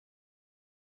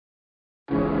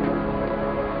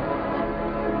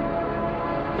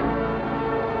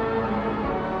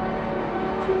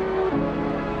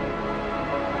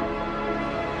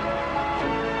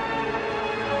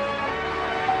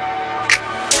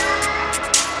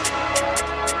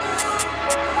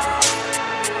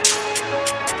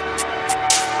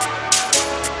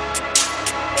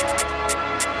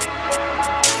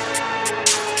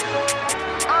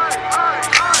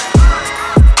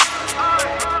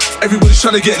Everybody's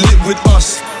trying to get lit with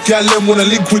us. Gal them wanna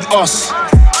link with us.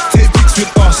 Take pics with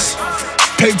us.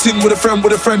 Painting with a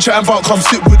friend, chatting about come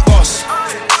sit with us.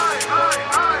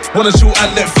 Wanna chill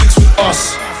and Netflix with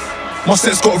us. My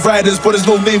set's got riders, but there's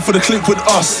no name for the clip with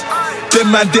us.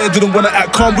 Them man there didn't wanna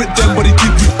act calm with them, but he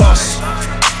did with us.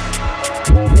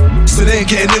 So they ain't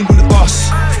getting in with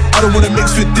us. I don't wanna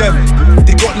mix with them.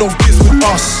 They got no biz with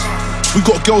us. We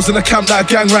got girls in the camp that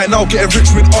gang right now getting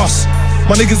rich with us.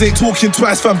 My niggas ain't talking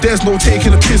twice, fam, there's no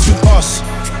taking a piss with us.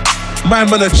 My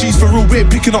man are G's for real, we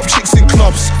ain't picking up chicks in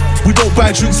clubs. We don't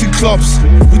buy drinks in clubs,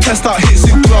 we test out hits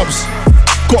in clubs.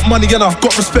 Got money and I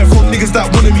got respect from niggas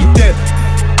that wanted me dead.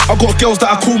 I got girls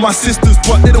that I call my sisters,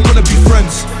 but they don't wanna be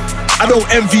friends. I don't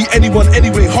envy anyone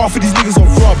anyway, half of these niggas are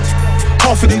robbed.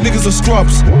 Half of these niggas are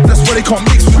scrubs, that's why they can't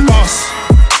mix with us.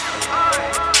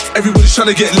 Everybody's trying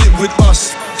to get lit with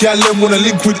us. Gal them wanna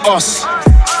link with us.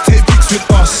 Take pics with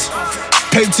us.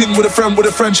 Painting with a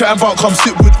friend, chatting about come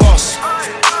sit with us.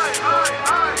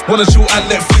 Wanna chill and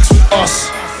Netflix with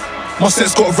us. My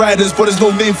set's got riders, but there's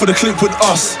no name for the clip with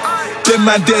us. Them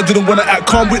man there didn't wanna act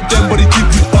calm with them, but he did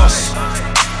with us.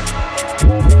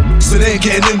 So they ain't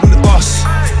getting in with us.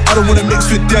 I don't wanna mix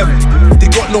with them.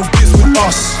 They got no biz with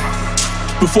us.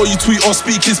 Before you tweet or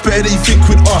speak, it's better that you think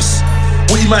with us.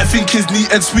 What you might think is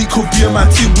neat and sweet could be a mad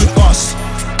thing with us.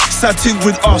 Sad thing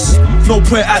with us. No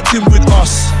point acting with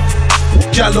us.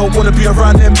 Gal don't wanna be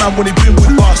around them man when they been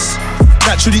with us.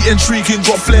 Naturally intriguing,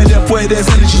 got flair there, boy, there's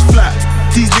energy's flat.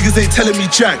 These niggas ain't telling me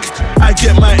jack. I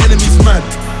get my enemies mad.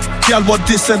 Gal want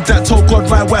this and that, told God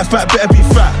my wife back better be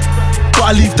fat. But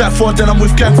I leave that for then I'm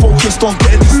with gang focused on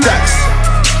getting these stacks.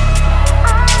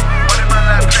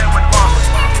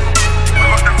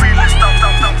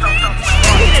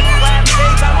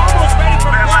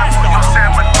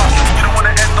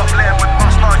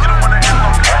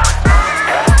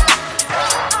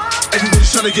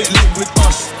 Everybody's trying to get lit with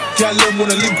us. Gal them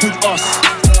wanna link with us.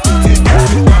 Take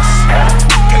pics with us.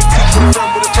 Painting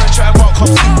with a friend, chatting about come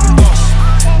sit with us.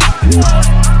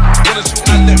 Wanna chill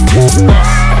and Netflix with us.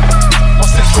 My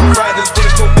set's got riders, but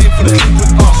there's no name for the clip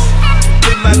with us.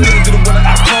 Them man there didn't wanna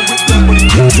act calm with them, but he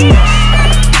did with us.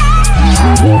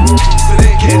 So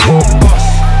they ain't getting in with us.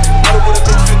 I don't wanna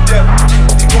mix with them.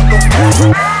 They got no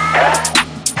plan.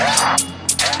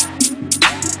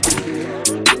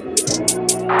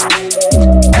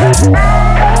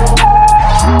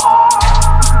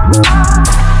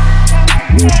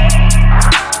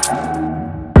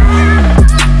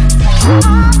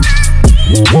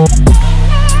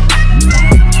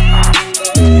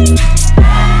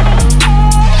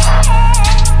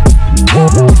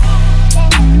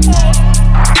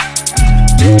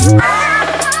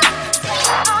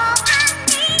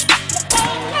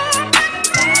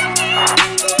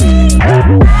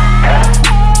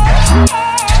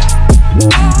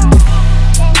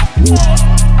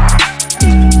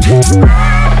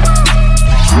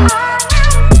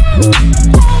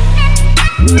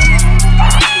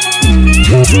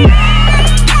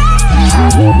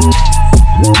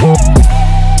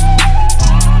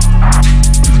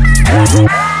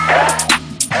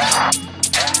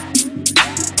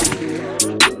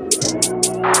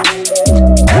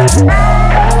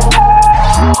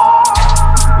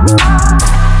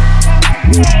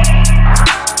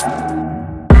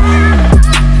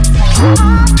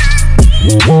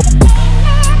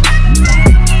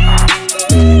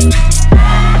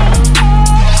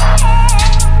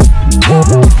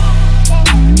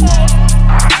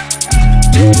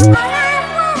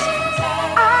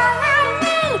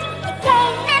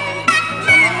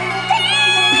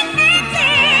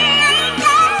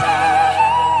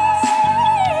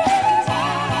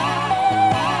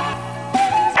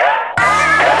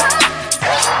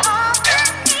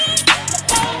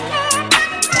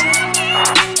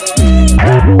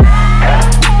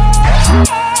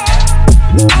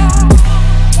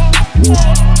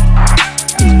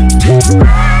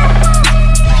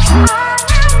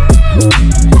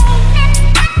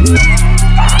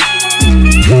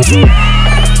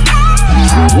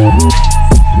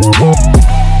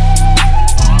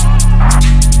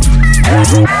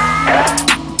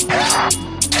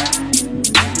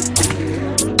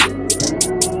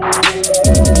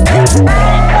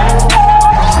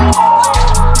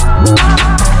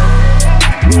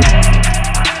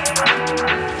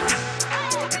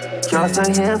 You're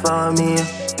still here for me,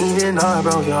 even though I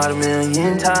broke your heart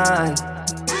 1,000,000 times.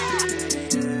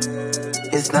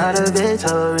 It's not a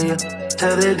victory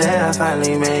till the day I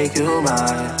finally make you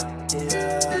mine.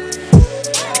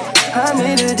 I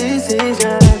made a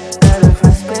decision that if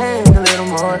I spend a little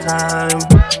more time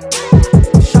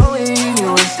showing you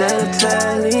instead of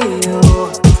telling you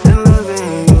and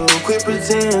loving you quit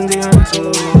pretending to.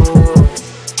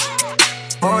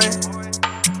 Boy,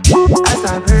 I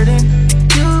stop hurting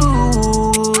you,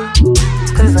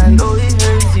 'cause I know it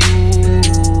hurts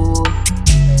you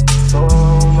so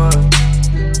much.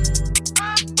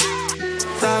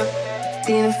 Stop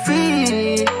being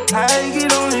free. I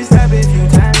can only stop a few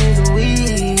times a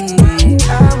week.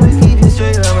 I'ma keep it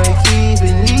straight, I'ma keep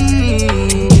it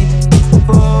neat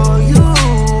for you.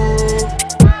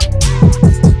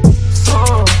 So,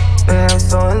 man, I'm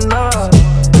so in love.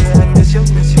 Yeah, I miss you.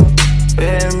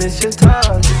 Yeah, I miss your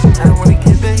touch. I wanna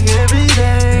get back every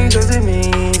day, 'cause it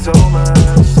means so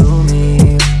much to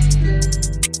me.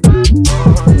 Oh,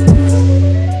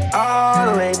 yeah. All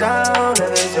the way down,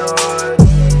 that is yours.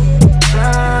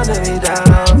 Down, let me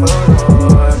down for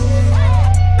more.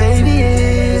 Baby,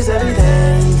 it's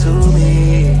everything to me.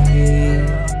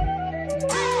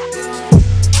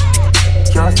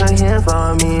 You're still here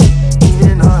for me,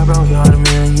 even though I broke your heart a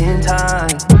million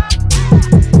times.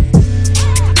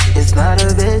 It's not a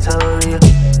victory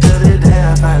till the day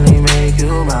I finally make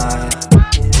you mine.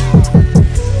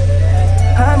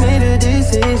 I made a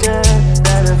decision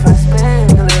that if I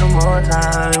spend a little more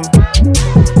time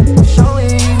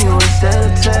showing you instead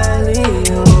of telling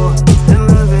you and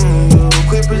loving you,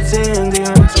 quit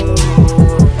pretending to.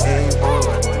 Hey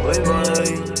boy,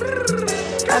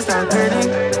 I stop hurting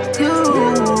you.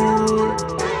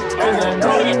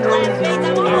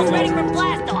 I was ready for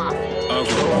blast off.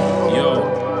 Yo.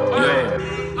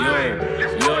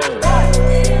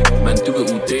 Man, do it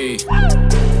all day,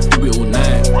 do it all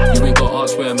night. You ain't got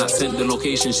ask where I'm at, sent the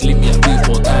location. She leave me at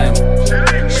B4 time.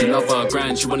 She love her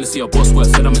grind, she wanna see her boss work,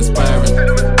 said I'm inspiring.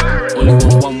 Only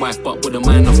want one wife, but with a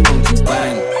mind of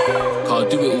concubine. Can't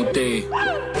do it all day,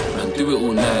 man, do it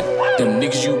all night. Them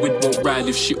niggas you with won't ride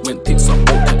if shit went tits up,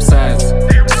 won't capsize.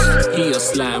 He a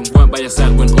slime, weren't by your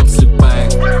side when up slip by.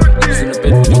 He was in the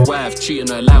bed with your wife, treating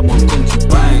her like one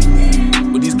concubine.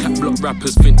 But these cat block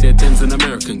rappers think they're Den's an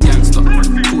American gangster.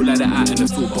 Talk like they're out in the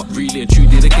field, but really and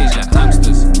truly they cage like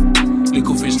hamsters.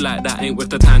 Little fish like that ain't worth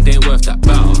the time, they ain't worth that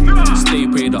batter. Stay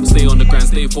prayed up, stay on the grind,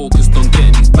 stay focused on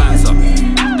getting these bands up.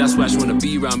 That's why she wanna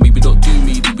be around me, we don't do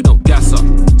me, we don't gas up.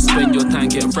 Spend your time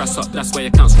getting frass up, that's why your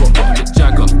accounts rock bottom with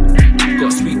Jagger.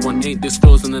 Got a sweet one, ain't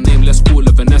disclosing the name, let's call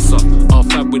her Vanessa. I'll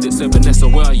fab with it, said Vanessa,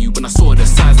 where are you? When I saw the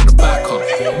size of the back up.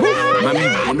 Mammy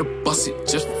wanna bust it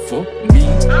just for me.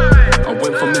 I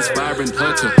went from inspiring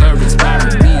her to her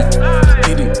inspiring me.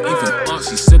 Didn't even ask,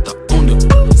 she said that on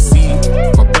the sea.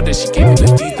 My brother, she gave me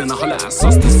the deed, then I holler at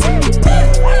sus to sing the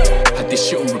beat. Had this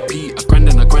shit on repeat, I grind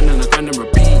and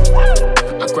repeat.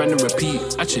 I grind and repeat,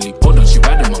 actually, hold on, she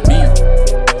riding on me.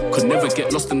 Could never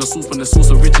get lost in the sauce when the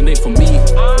sauce originate from me.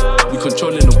 We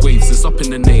controlling the waves, it's up in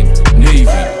the name, Navy.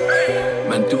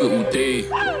 Man, do it all day,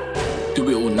 do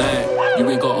it all night. You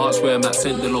ain't got ask where I'm at,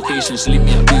 sent the location, she leave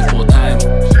me at B4 time.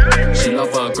 She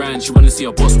love her grind, she wanna see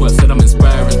her boss work, said I'm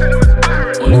inspiring.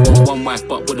 Only want one wife,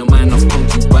 but with a mind of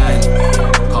concubine.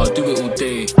 Can't do it all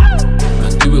day,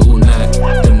 man, do it all night.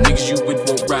 Them niggas you with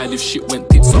won't ride if shit went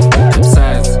tits up, won't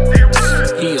capsize.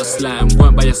 He a slime,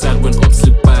 weren't by your side when up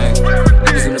slip by.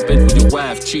 He was in the bed with your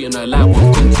wife, treating her like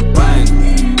one concubine.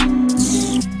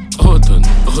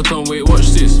 Hold on, wait, watch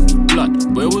this.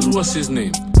 Blood, where was what's his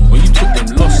name? When you took them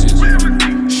losses.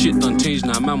 Shit done changed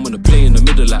now, man wanna play in the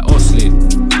middle like Osley.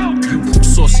 You put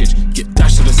sausage, get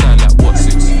dashed to the side like what's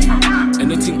it?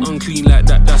 Anything unclean like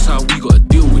that, that's how we gotta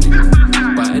deal with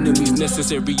it. By enemies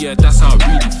necessary, yeah, that's how I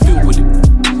really feel with it.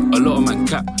 A lot of man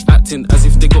cap, acting as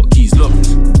if they got keys locked.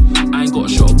 I ain't got a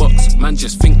shot box, man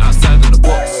just think outside of the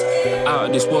box. Out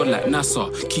of this world like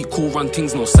NASA, keep cool, run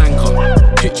things, no sanker.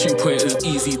 Hit 2 pointers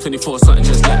easy, 24 something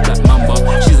just like that mamba.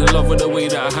 She's in love with the way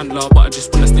that I handle her, but I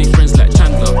just wanna stay friends like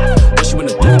Chandler. But she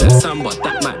wanna do that samba,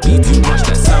 that might be too much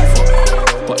like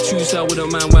Sanford. But true side with a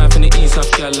man wife in the east,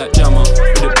 I've got like Jammer.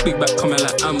 With a big back coming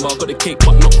like Amber, got the cake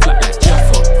but not flat like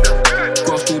Jaffa.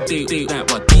 Graft all day, night,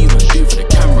 but demon, do it for the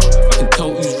camera. I can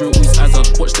tell who's real, who's as I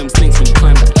watch them snakes when you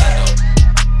climb that ladder.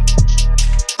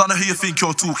 Don't know who you think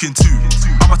you're talking to.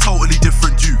 I'm a totally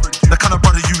different you, the kind of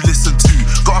brother you listen to.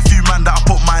 Got a few man that I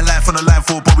put my life on the line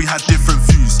for, but we had different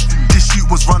views. This shoot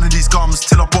was running these gums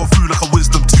till I brought through like a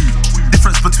wisdom tooth.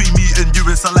 Difference between me and you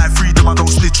is I like freedom, I don't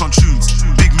snitch on tunes.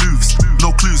 Big moves, no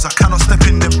clues, I cannot step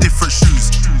in them different shoes.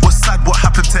 Was sad what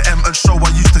happened to M and Show, I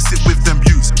used to sit with them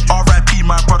youths. R.I.P.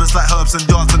 my brothers like Herbs and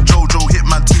Yards and Jojo,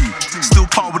 Hitman too. Still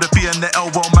part with the B and the L,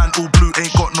 well man all blue,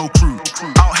 ain't got no crew.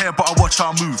 Out here but I watch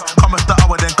our move, come after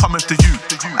hour then come after you.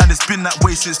 And it's been that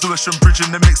way since Lewis and Bridge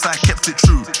in the mix, I kept it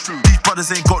true. These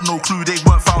brothers ain't got no clue, they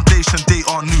weren't foundation, they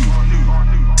are new.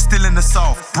 Still in the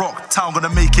south, Brock Town gonna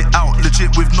make it out.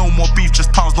 Legit with no more beef,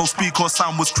 just pounds, no speak or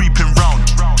sound was creeping round.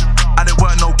 And it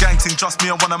weren't no gang ting, just me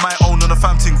and one of my own on a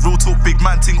fam ting. Real talk, big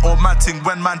man ting or mad ting,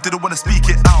 when man didn't wanna speak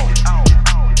it out.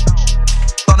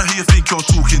 Don't know who you think you're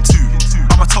talking to.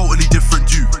 I'm a totally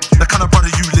different you, the kind of brother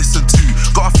you listen to.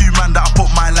 Got a few man that I put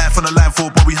my life on the line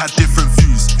for, but we had different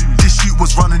views. This shoot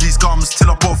was running these gums till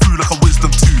I brought through like a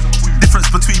wisdom tooth. Difference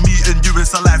between me and you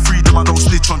is I like freedom, I don't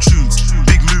snitch on tunes.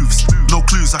 Big moves, no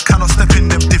clues, I cannot step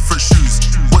in them different shoes.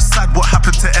 Was sad what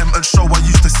happened to M and Show, I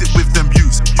used to sit with them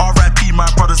views. R.I.P. my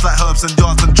brothers like Herbs and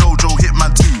Yards and Jojo,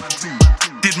 Hitman too.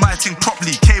 Did my thing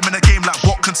properly, came in the game like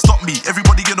what can stop me.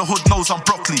 Everybody in the hood knows I'm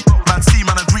broccoli. Man see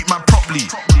man and greet man properly.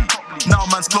 Now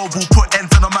man's global, put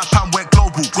ends on a map and went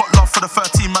global. Got love for the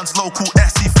 13 man's local,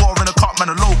 SC4 in a cup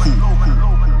man a local.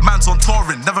 Man's on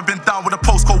touring, never been down with a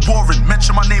postcode warring.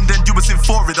 Mention my name then you was in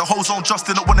for it. The whole zone just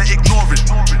didn't wanna ignore it.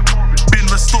 Been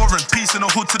restoring, peace in the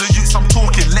hood to the youths I'm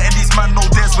talking. Letting these man know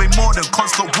there's way more than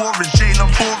constant warring, jail and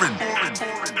boring.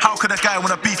 How could a guy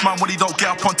wanna beef man when he don't get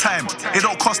up on time? It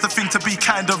don't cost a thing to be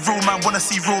kind of real man, wanna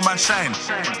see real man shine.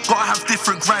 Gotta have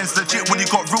different grinds, legit when you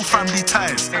got real family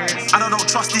ties. And I don't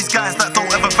trust these guys that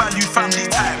don't ever value family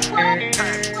time.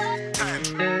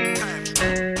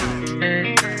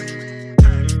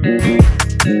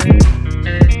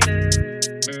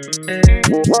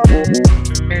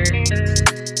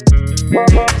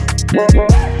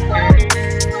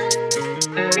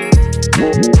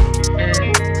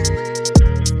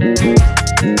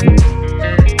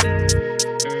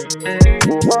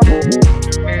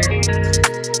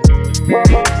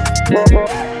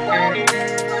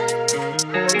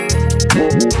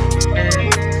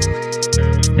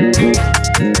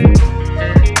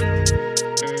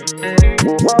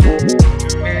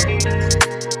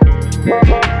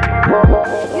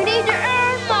 You need to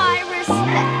earn my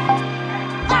respect.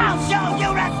 I'll show you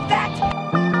respect.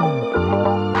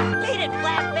 Beat it,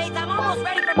 flat face. I'm almost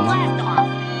ready for blast off.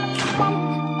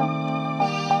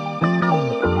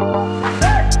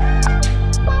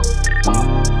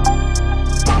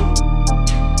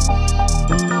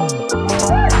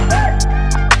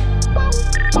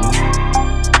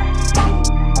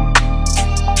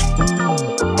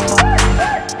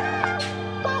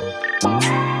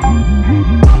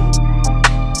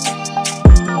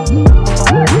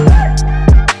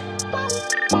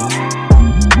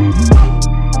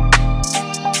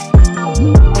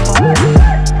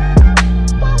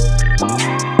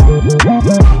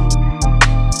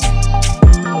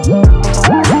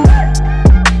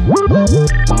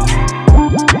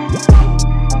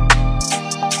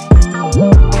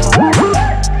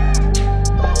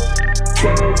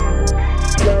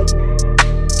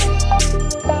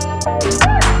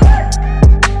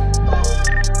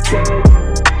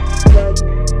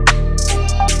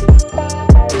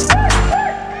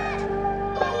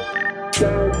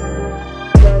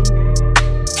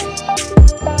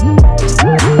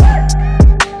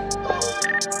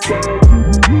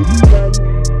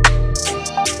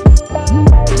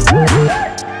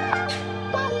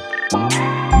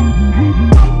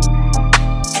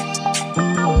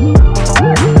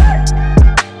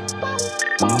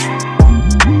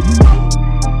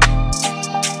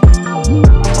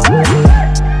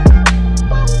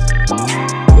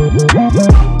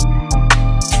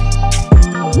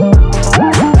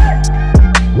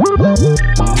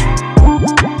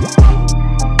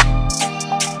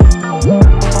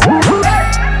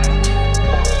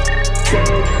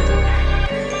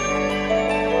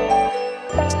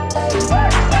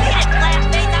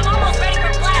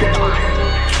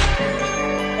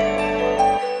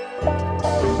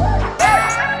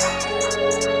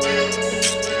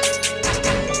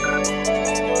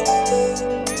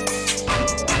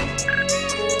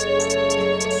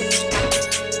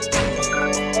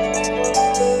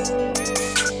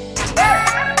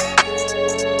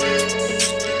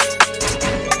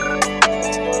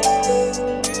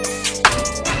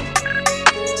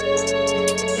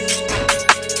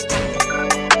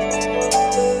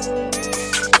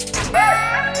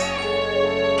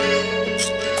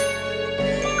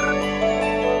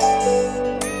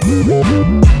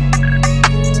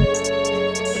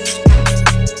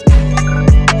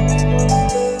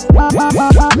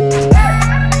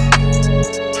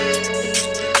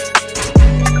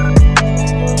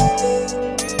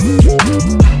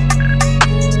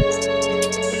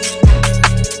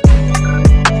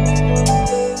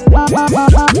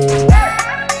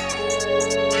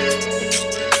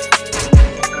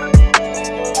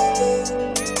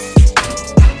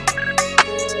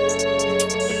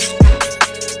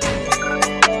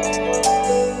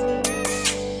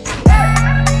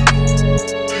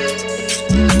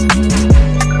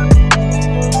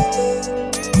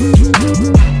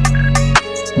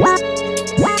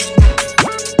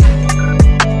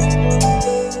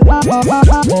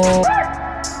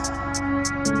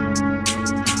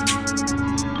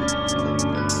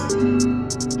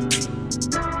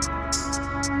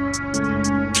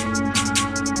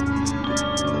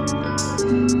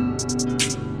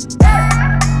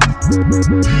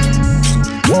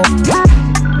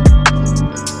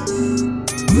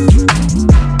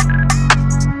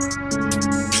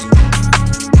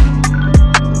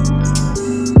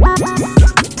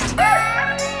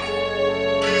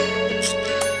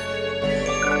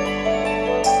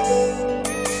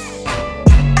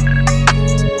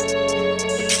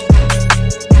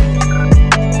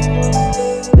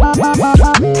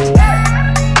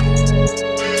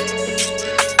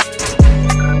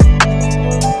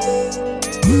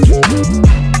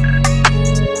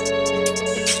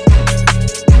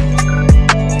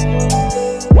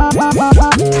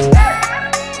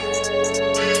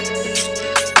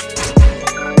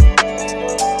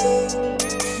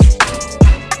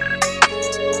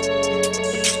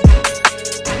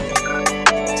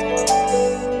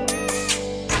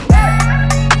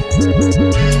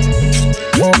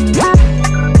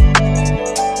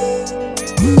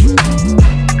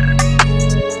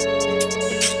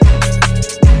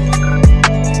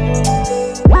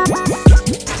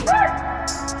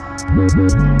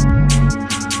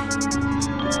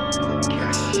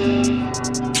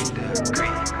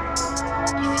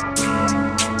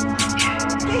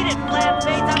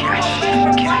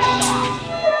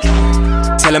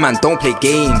 Tell a man don't play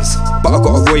games, but I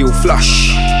got a royal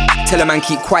flush. Tell a man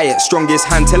keep quiet, strongest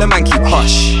hand, tell a man keep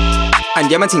hush.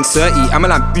 And yeah man ting 30, I'm a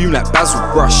like boom like Basil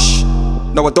Brush.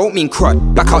 No I don't mean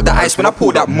crud, back out the ice when I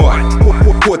pour that mud.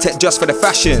 Pour tech just for the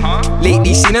fashion,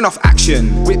 lately seen enough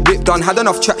action. Whip done, had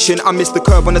enough traction, I missed the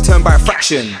curve on the turn by a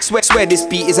fraction. Swear this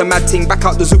beat is a mad ting, back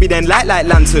out the Zuby then light like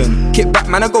lantern. Kick back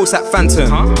man, I ghost like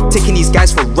phantom, taking these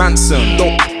guys for ransom.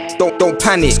 Don't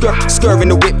panic, scur in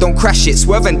the whip, don't crash it.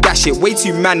 Swerve and dash it, way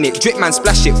too manic. Drip man,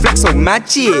 splash it, flex on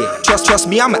magic. Trust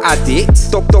me, I'm an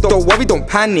addict. Don't worry, don't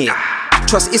panic.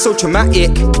 Trust it's so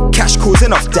traumatic, cash cause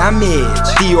enough damage.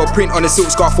 Dior print on a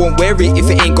silk scarf, won't wear it if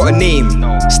it ain't got a name.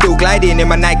 Still gliding in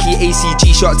my Nike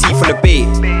ACG shark teeth from the bay.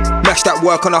 Mash that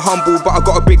work on a humble, but I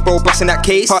got a big bro busting that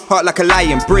case. Heart like a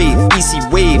lion, brave, easy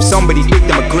wave. Somebody dig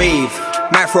them a grave.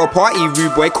 Might throw a party,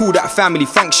 rude boy, call that a family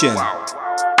function.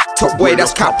 Top boy,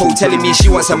 that's Capo telling me she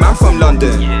wants a man from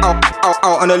London.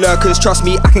 Out on the lurkers, trust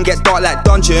me, I can get dark like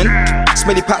dungeon.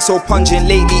 Smelly pack so pungent,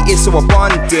 lately it's so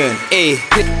abundant. Ayy,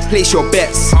 place your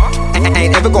bets,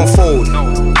 ain't ever gon' fold.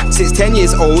 Since 10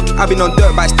 years old, I've been on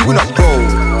dirt bikes doing up roll.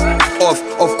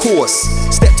 Of course,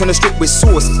 stepped on the strip with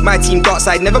sauce. My team dark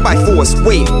side, never by force.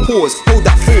 Wait, pause, hold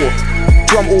that thought.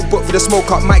 Drum all booked for the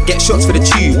smoke up, might get shots for the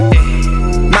tube.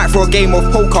 Might throw a game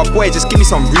of poker, boy, just give me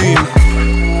some room.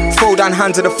 Throw down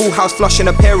hands at the full house, flushing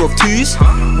a pair of twos.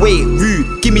 Wait,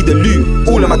 rude, give me the loot.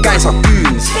 All of my guys are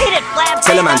goons.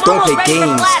 Tell a man don't play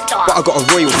games, but I got a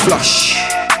royal flush.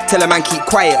 Tell a man keep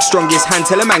quiet, strongest hand,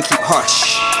 tell a man keep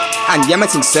hush. And yeah, man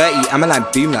ting 30, I'm a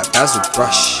like boom like Basil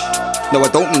Brush. No, I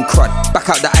don't mean crud, back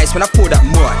out the ice when I pour that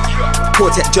mud.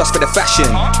 Pour tech just for the fashion,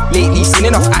 lately seen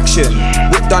enough action.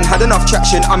 Whip done, had enough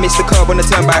traction, I missed the curve on the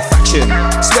turn by a fraction.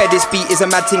 Swear this beat is a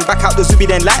mad thing, back out the Zuby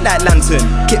then light like lantern.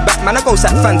 Kick back man, I ghost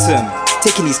like phantom,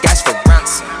 taking these guys for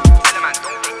ransom. Tell a man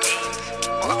don't play games,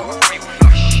 but I got a royal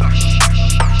flush.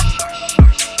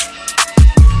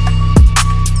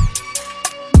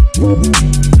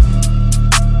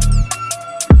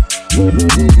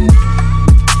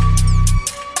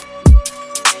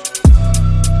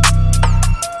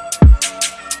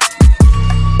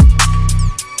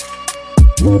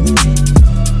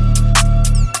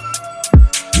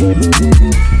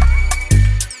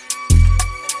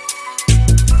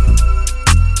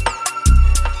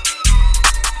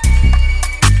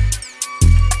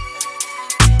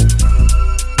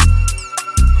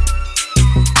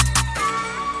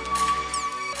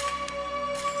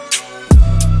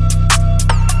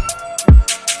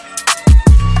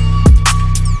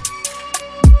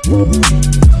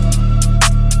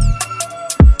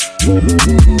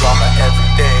 Drama every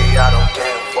day, I don't get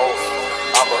involved.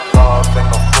 I'm a love in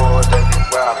the hood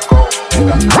everywhere I go.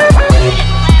 Nigga,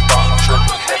 I'm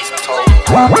tripping head to toe.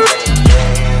 I'm playing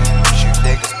games, you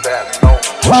niggas better know.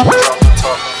 Push it up the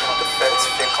top, the feds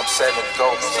think I'm selling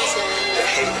dope. The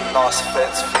hating ass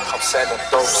feds think I'm selling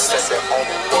dope. Said they own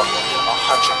me what?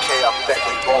 100K, I bet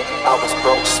they won't. I was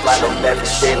broke, smiling every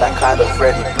day like I'd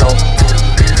already blown.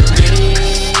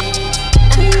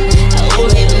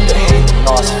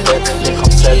 Nice feds think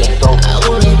I'm selling dope.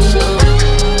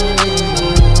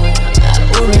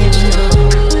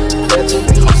 Feds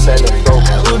think I'm selling dope.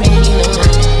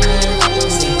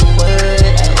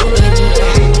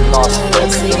 Nice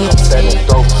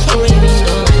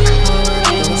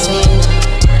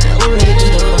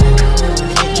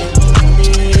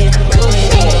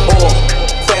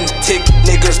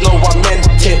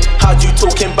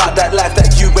talking about that life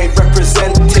that you ain't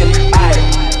representing. I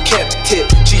kept it,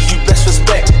 G, you best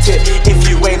respect it. If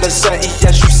you ain't as certain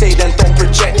as you say, then don't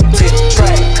project it.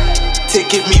 Try to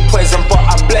give me poison, but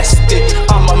I blessed it.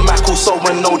 I'm a Mackle, so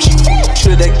an OG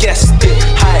should've guessed it.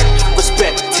 High,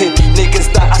 respected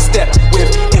niggas that I step with.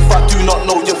 If I do not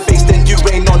know your face, then you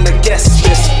ain't on the guest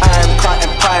list. I am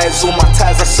cutting pies, all my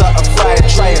ties are certified.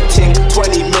 Try a ting,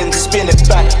 20 min, spin it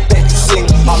back, bet you sing.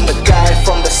 I'm the guy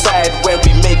from the side where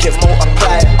we make it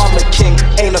multiply. I'm the king,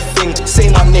 ain't a thing, say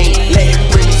my name, let it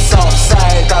ring.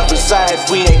 Southside, I reside,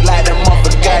 we ain't like them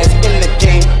other guys in the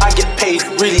game. I get paid,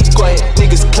 really got it,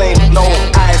 niggas claim. No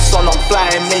ice on, I'm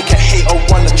flying, make a hater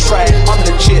wanna try. I'm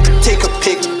legit, take a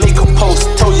pic, make a post,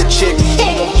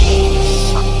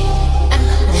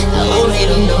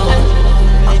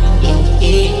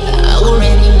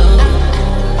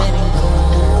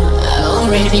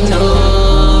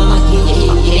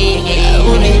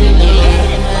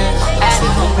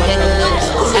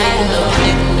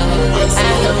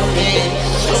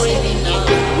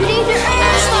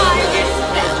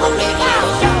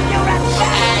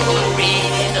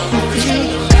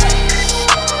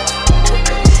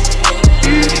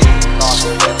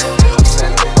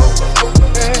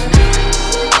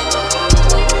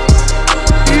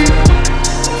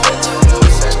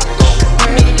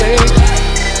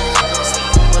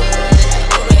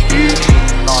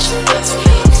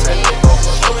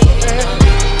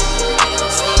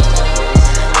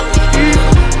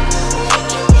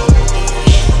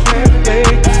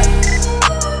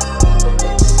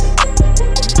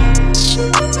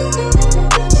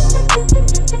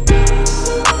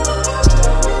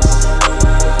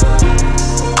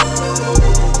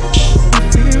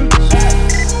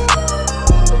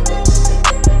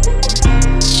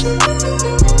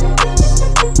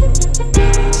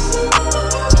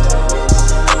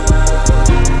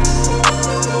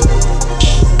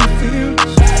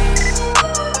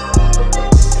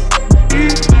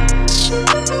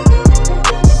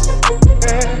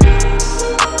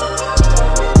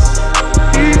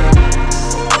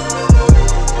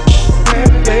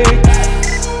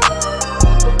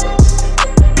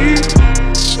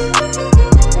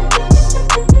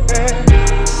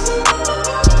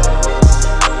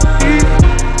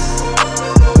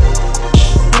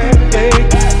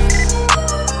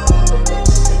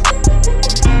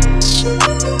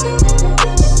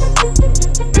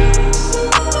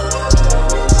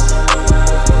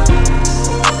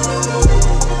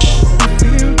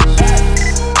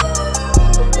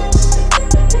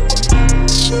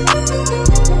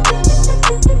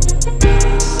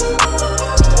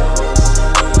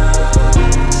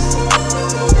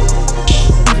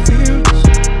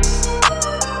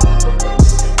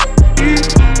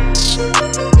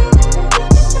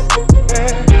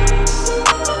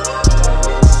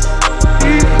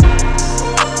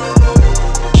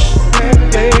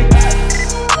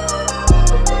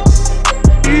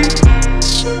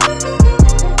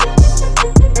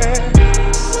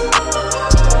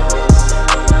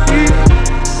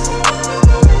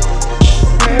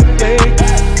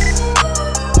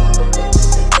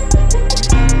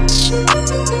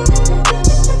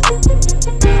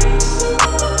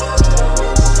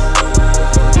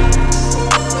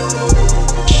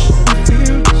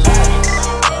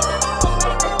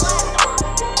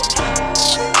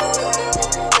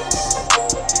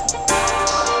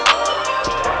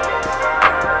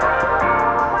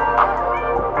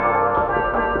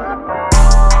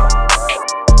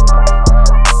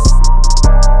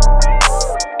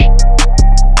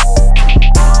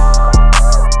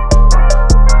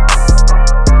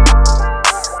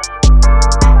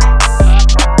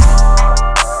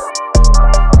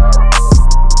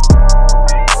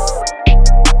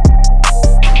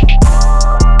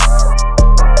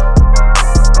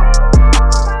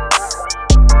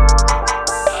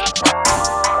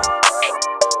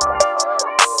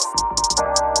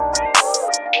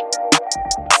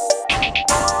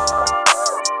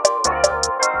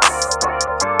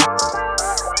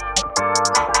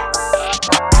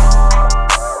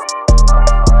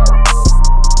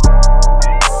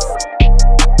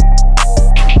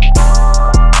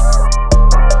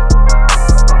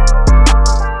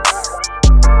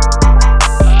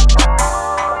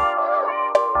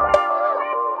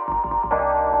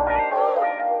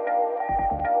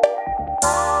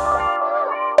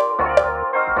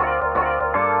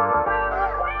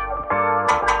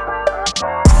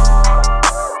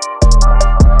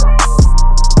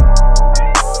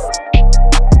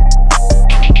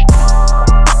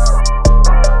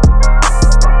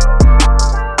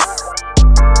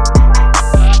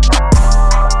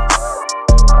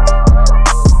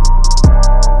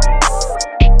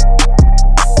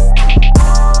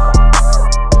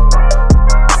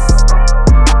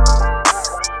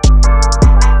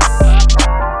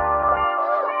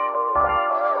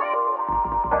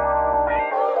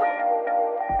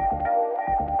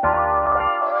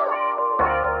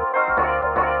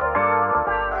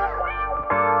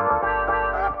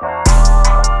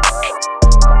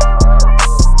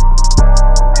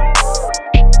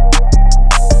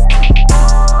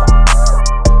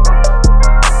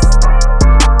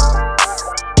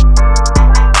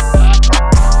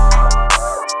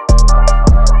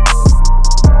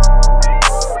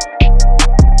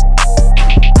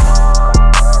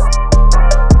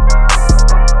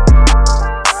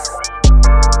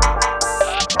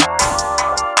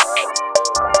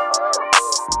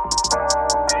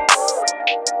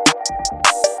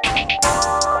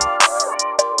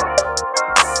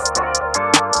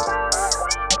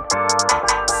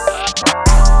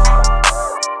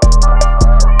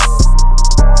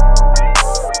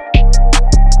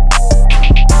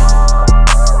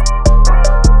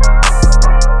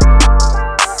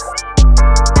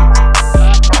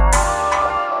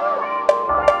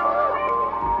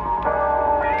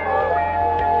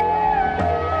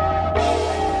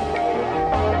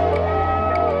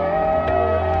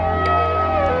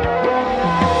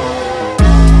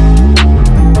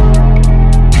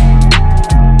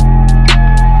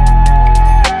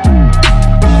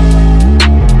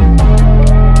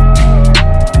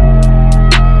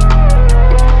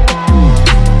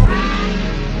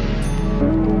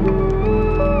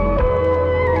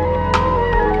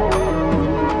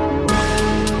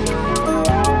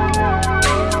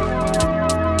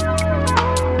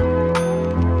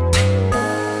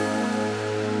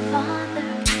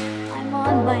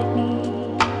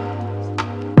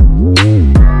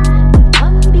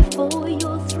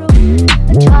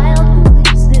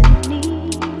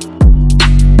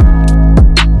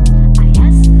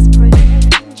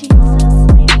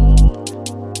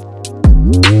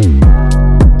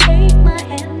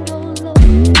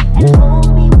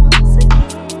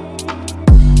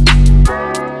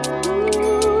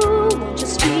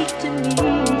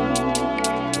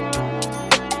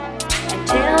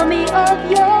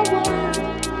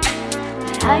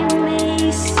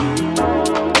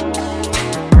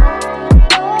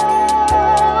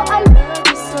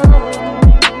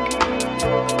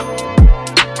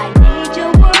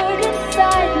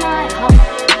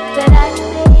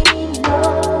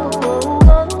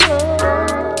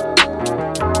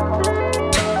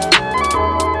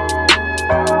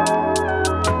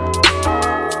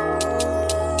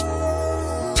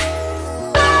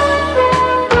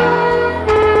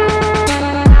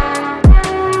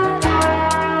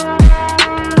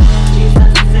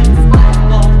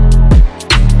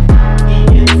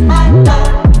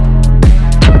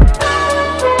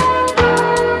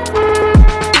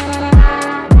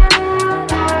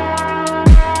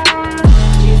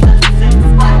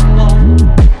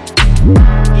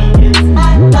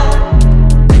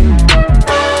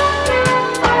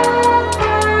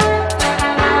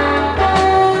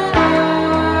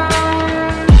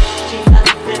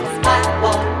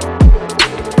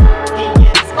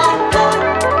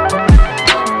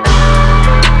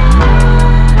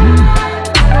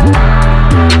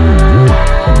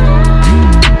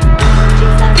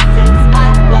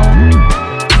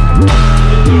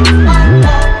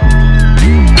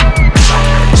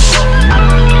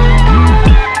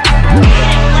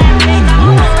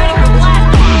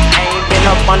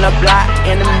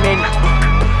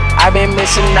 I been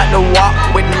missing out the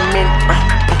walk with the men.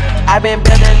 I been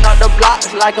building up the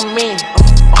blocks like a meme.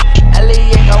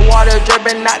 Elliot got water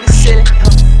dripping out the ceiling.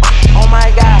 Oh my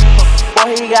God,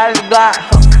 boy he got his Glock.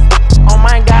 Oh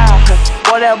my God,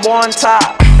 boy that boy on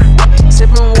top.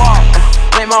 Sippin' walk,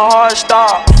 make my heart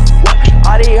stop.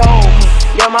 All these hoes,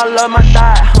 yeah my love my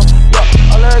thigh.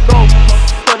 Yeah, I let her go,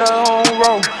 put her on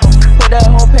roll, put that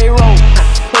on payroll,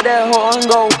 put that hoe on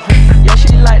go. Yeah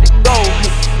she like to go,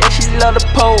 yeah she love the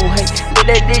pole.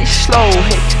 Let that dick slow,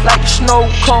 like a snow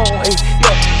cone.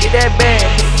 Yeah, get that bag,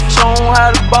 show 'em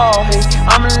how to ball.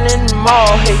 I'm in the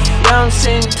mall, yeah I'm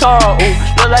sitting tall.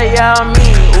 Look like yeah I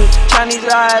mean, Chinese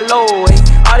eye low.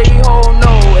 All these hoes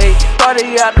know,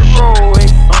 party out the road.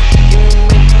 Give me a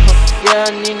minute, yeah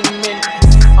I need a minute.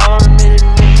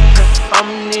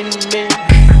 I'm need a minute.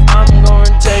 I'm gonna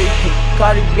take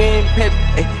Cardi being pep,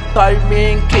 Cardi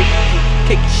being kick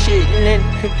shit in.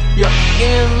 Yeah, give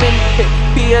me a minute,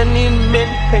 P I need a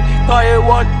minute. Cardi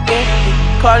walk in,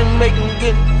 Cardi make him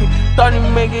get it, Cardi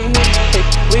make it hit.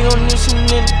 We gon' need some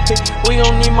in it, we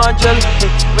gon' need my jelly.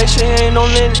 Make sure ain't no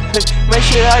lint, make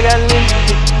sure I got lint.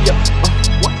 Yeah,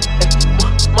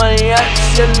 money out the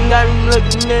ceiling, got me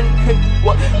looking in it.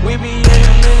 What we be in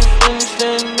it.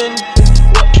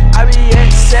 I be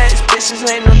at sex, bitches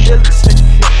ain't no dealers.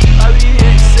 I be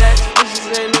at sex, bitches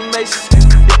ain't no mason.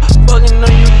 Fucking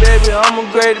on you, baby, I'm a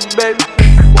greater baby.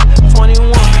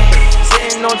 21,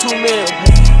 sitting on 2 mil.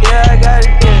 Yeah, I got a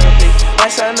deal.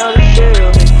 Nice, I know the deal.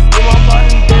 Get my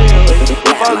fucking deal.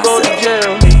 If I go to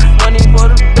jail, money for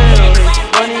the bill.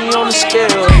 Money on the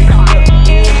scale.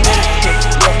 Give me a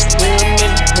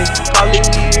minute. Call it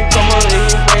me, come on,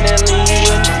 bring that lean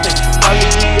with me. Call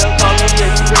it me, I'm calling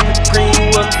it, bring the green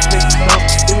with me.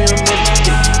 Give me a minute,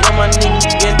 yeah, my nigga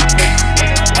get it.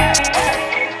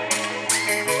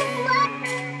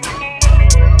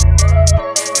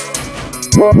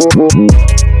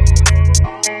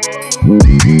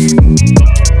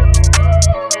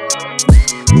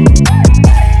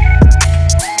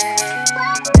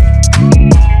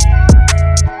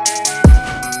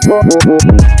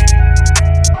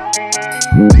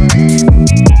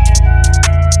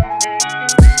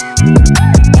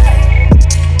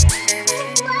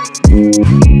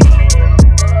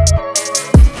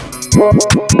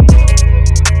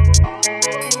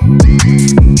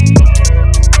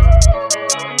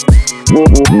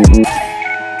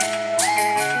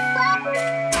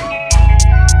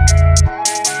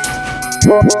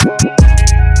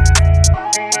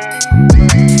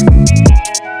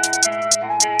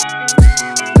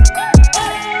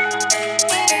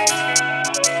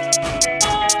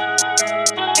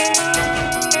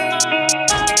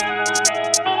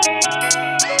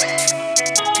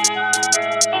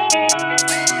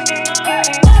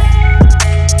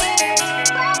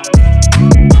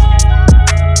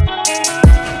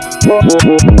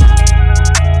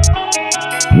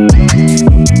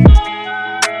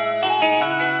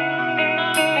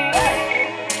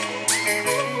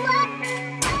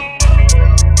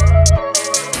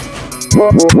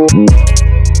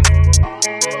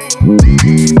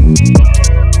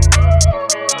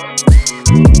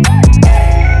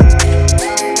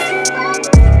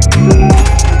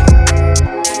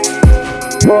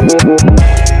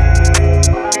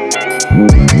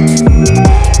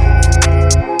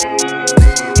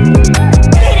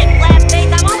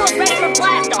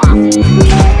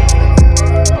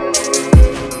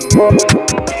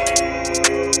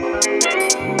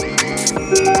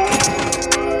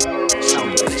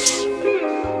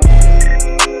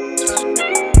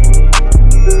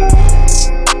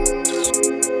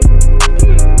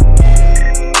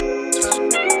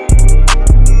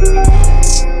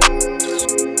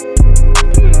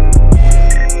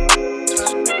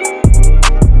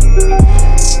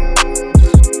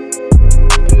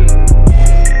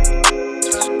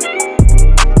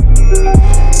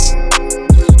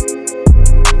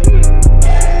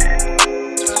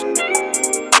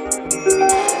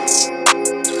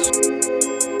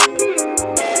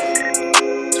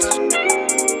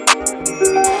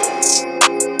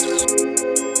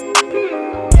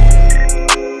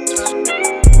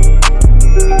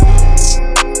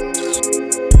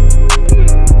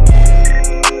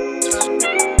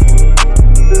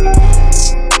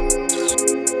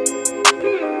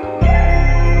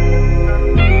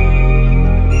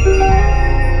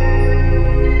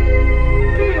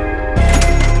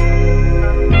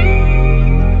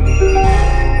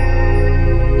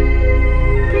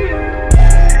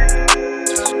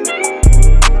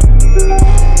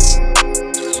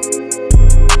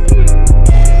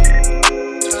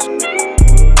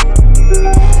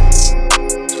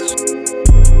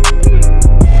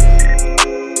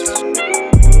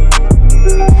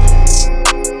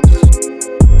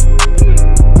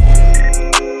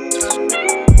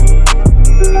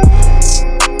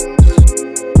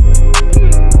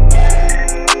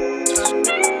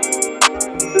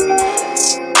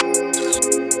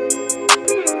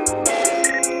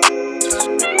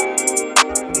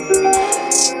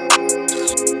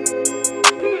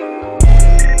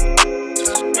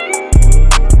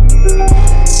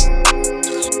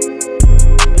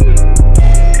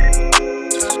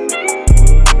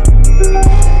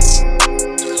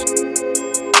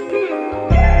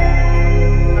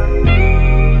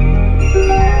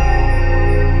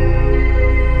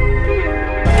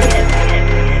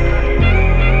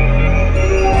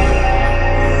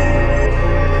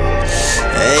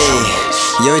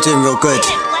 You're doing real good.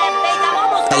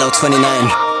 Hello 29.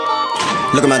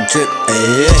 Look at my drip,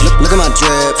 ayy. Look at my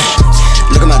drip.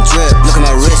 Look at my drip, look at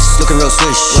my wrist, looking real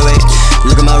swish. Wait,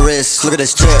 look at my wrist, look at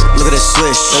this drip, look at this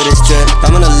swish, look at this drip.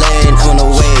 I'm on a lane, I'm on a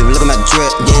wave, look at my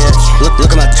drip, yeah. Look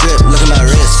at my drip, look at my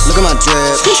wrist, look at my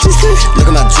drip.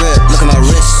 Look at my drip, look at my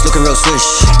wrist, looking real swish.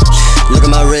 Look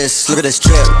at my wrist, look at this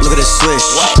drip, look at this swish.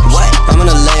 What? I'm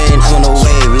on a lane, I'm on a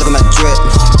wave, look at my drip.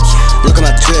 Look at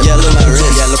my drip, yeah, look at my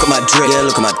wrist, yeah, look at my drip, yeah,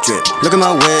 look at my drip. Look at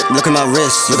my whip, look at my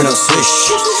wrist, look at no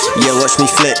swish. Yeah, watch me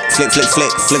flick at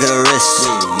the wrist.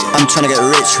 I'm tryna get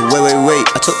rich, wait,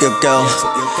 I took your girl,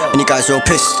 and you guys are all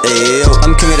pissed, ayo.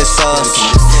 I'm king of the sauce,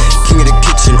 king of the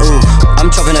kitchen, ooh.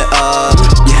 I'm chopping it up,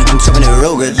 yeah, I'm chopping it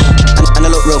real good. And I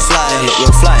look real fly,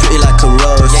 pretty like a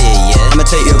rose, yeah. I'ma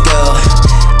take your girl,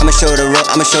 I'ma show the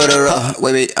road,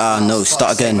 wait, no,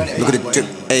 start again. Look at the drip,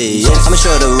 ayy, I'ma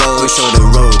show the roads.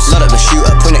 Load up the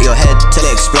shooter, point at your head till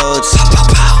it explodes.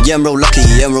 Yeah, I'm real lucky,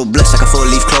 yeah, I'm real blessed like a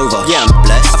 4-leaf clover. Yeah, I'm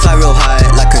blessed. I fly real high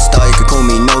like a star, you could call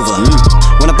me Nova.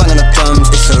 When I bang on the drums,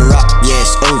 it's a wrap, yeah,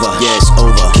 it's over.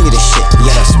 King of this shit,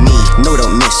 yeah, that's me. No,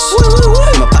 don't miss.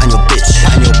 I'ma pat on your bitch,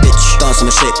 dance on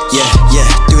the shit, yeah,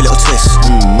 do a little twist.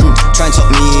 Try and top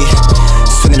me,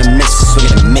 swinging and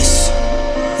miss.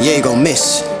 Yeah, you gon'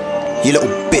 miss. You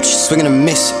little bitch, swinging and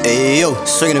miss, ayo,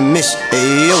 swinging and miss,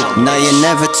 ayo. Now you're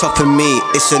never topping me,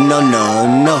 it's a no.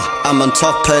 I'm on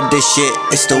top of this shit,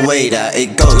 it's the way that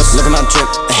it goes. Look at my drip,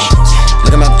 ayy.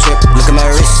 Look at my drip, look at my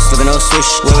wrist, look at no swish,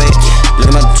 wait.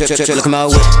 Look at my drip, look at my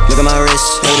whip, look at my wrist,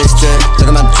 look at this drip. Look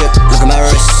at my drip, look at my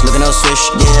wrist, look at no swish,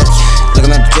 yeah. Look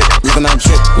at my drip, look at my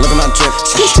drip, look at my drip.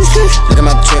 Look at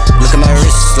my drip, look at my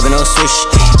wrist, look at no swish.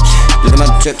 Look at my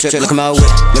drip, look at my whip,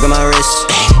 look at my wrist.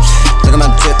 Look at my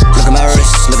drip, look at my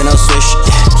wrist, look at no swish.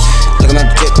 Look at my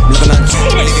drip, look at my drip.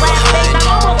 Leave it behind.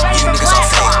 You niggas are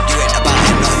fake, you ain't about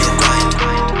to know your grind.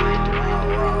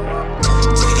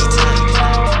 You need to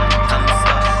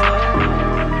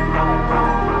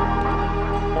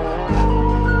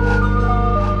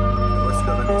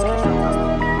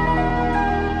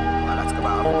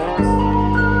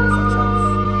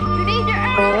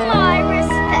earn my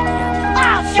respect.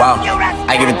 I'll show Wow, you respect.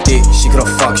 I give a dick, she couldn't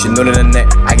fuck, she know the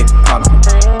neck, I get the pump.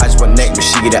 I just want neck, but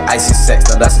she get the icy sex,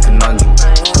 now that's a conundrum.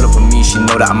 Pull up on me, she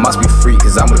know that I must be free,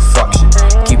 cause I'm with the fuck shit.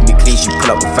 Keep me clean, she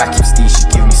pull up with vacuum steel, she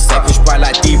give me sex. Push bright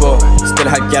like Devo, still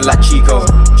her girl like Chico.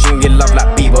 She gon' get love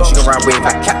like Bebo, she gon' ride wave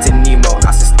like Captain Nemo.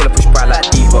 I said still push bright like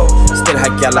Devo, still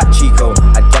her girl like Chico.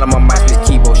 I got on my MySpace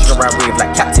keyboard, she gon' ride wave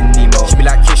like Captain Nemo. She be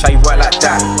like, Kish, how you work like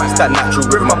that? It's that natural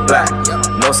rhythm, I'm black.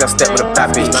 No self step with a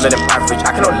bad bitch, none of them average,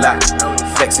 I cannot lack.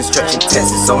 Flexing, stretching, tense,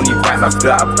 it's only right, my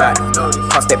blood out back.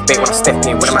 Can't step back when I step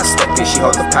in, when I'm step in, she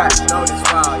holds the pack.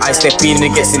 I step in and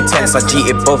it gets intense, I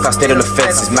cheated both, I stayed on the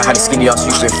fences. Man had a skinny ass,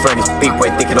 you been friendly, big boy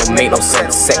thinking don't make no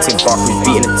sense. Sex in bathrooms,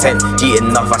 beating the tent,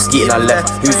 cheating enough, I ski and I left.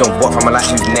 Who's on what, I'm like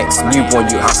who's next? Newborn,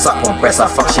 you house up on breast, I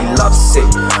fuck, she loves sick.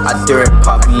 I do it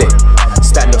public,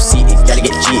 stand up seated, gotta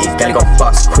get cheated, gotta go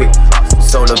bust quick.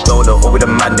 Solo dolo, or with a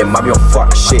man, then might be on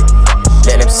fuck shit.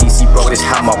 Let them CC bro with this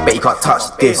hammer, bet you can't touch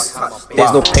this.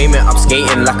 There's no payment, I'm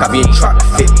skating like I be in track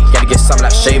fit. Gotta get some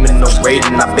like Shaman, no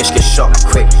raiding, that bitch get shot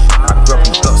quick. I grew up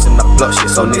in blocks and I block shit,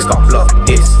 so niggas got block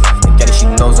this. And get it, she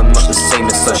knows I'm not the same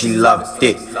as so she loved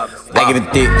it. I give a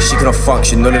dick, she couldn't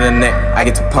function, none in the neck, I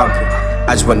get to pump it.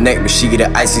 I just want neck, but she get the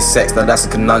icy sex, now that's a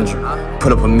conundrum.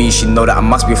 Pull up on me, she know that I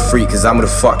must be a freak, cause I'm with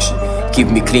the fuck shit.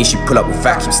 Keeping me clean, she pull up with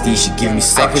vacuum steel, she give me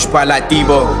sex. I push bright like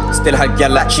Debo, still her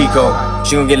girl like Chico.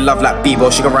 She gon' get love like Bebo,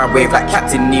 she gon' ride wave like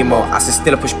Captain Nemo. I said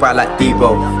still a push bright like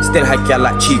Debo, still her girl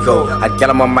like Chico. Had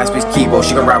girl on my MySpace keyboard,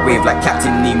 she gon' ride wave like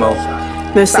Captain Nemo.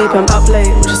 No sleep, I'm up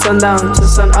late, watch the sun down to the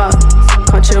sun up.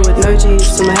 Can't chill with no G's,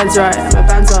 so my head's right, my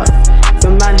band's up.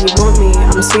 Your man, he want me,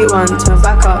 I'm a sweet one, turn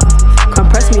back up.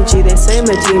 Can't press me G, they say I'm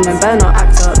a G, man, better not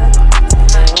act up.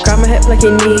 Grab my hip like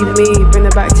you need me, bring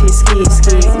it back to your ski.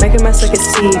 Make a mess like it's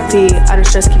TP, I don't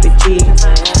stress, keep it G.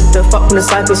 Don't fuck when the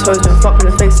side piece hoes, don't fuck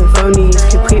when the fakes and phonies.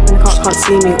 Keep creeping, can't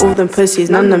see me, all them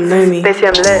pussies, none of them know me. They say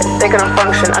I'm lit, they cannot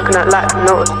function, I cannot lack,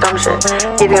 no dumb shit.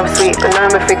 You think I'm sweet, but now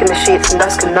I'm a freak in the sheets, and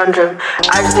that's conundrum.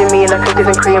 I just do me like cookies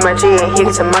and cream, my G, and he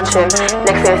gets a munching.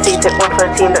 Next thing I see, take one for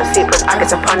the team, don't sleep, but I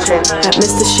get a punching. Like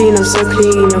Mr. Sheen, I'm so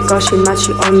clean, your girl, she match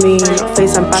you on me. Not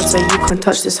face, I'm bad, so you can't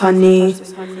touch this honey.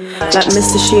 Like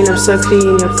Mr. Sheen, I'm so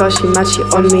clean, your girl, she match you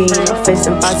on me. Not face,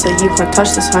 I'm bad, so you can't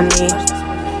touch this honey.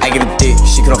 I give a dick,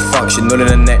 she couldn't function, none in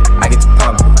the neck, I get to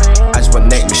pump. I just want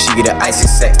neck, but she get the icy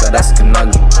sex, now that's a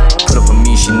conundrum. Pull up on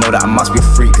me, she know that I must be a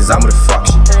freak, cause I'm with the fuck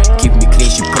shit. Keeping me clean,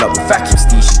 she pull up with vacuum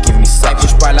steel, she give me sex.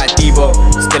 Push bright like Debo,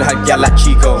 still her girl like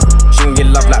Chico. She gon'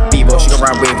 get love like Bebo, she gon'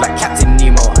 ride wave like Captain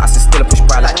Nemo. I said still a push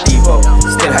bright like Debo,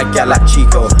 still her girl like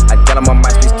Chico. I got on my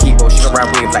mind.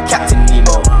 waves like Captain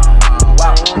Nemo.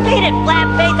 Wow. Beat it, flat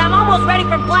face. I'm almost ready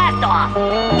for blast off.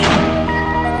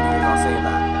 I'll say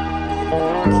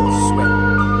that.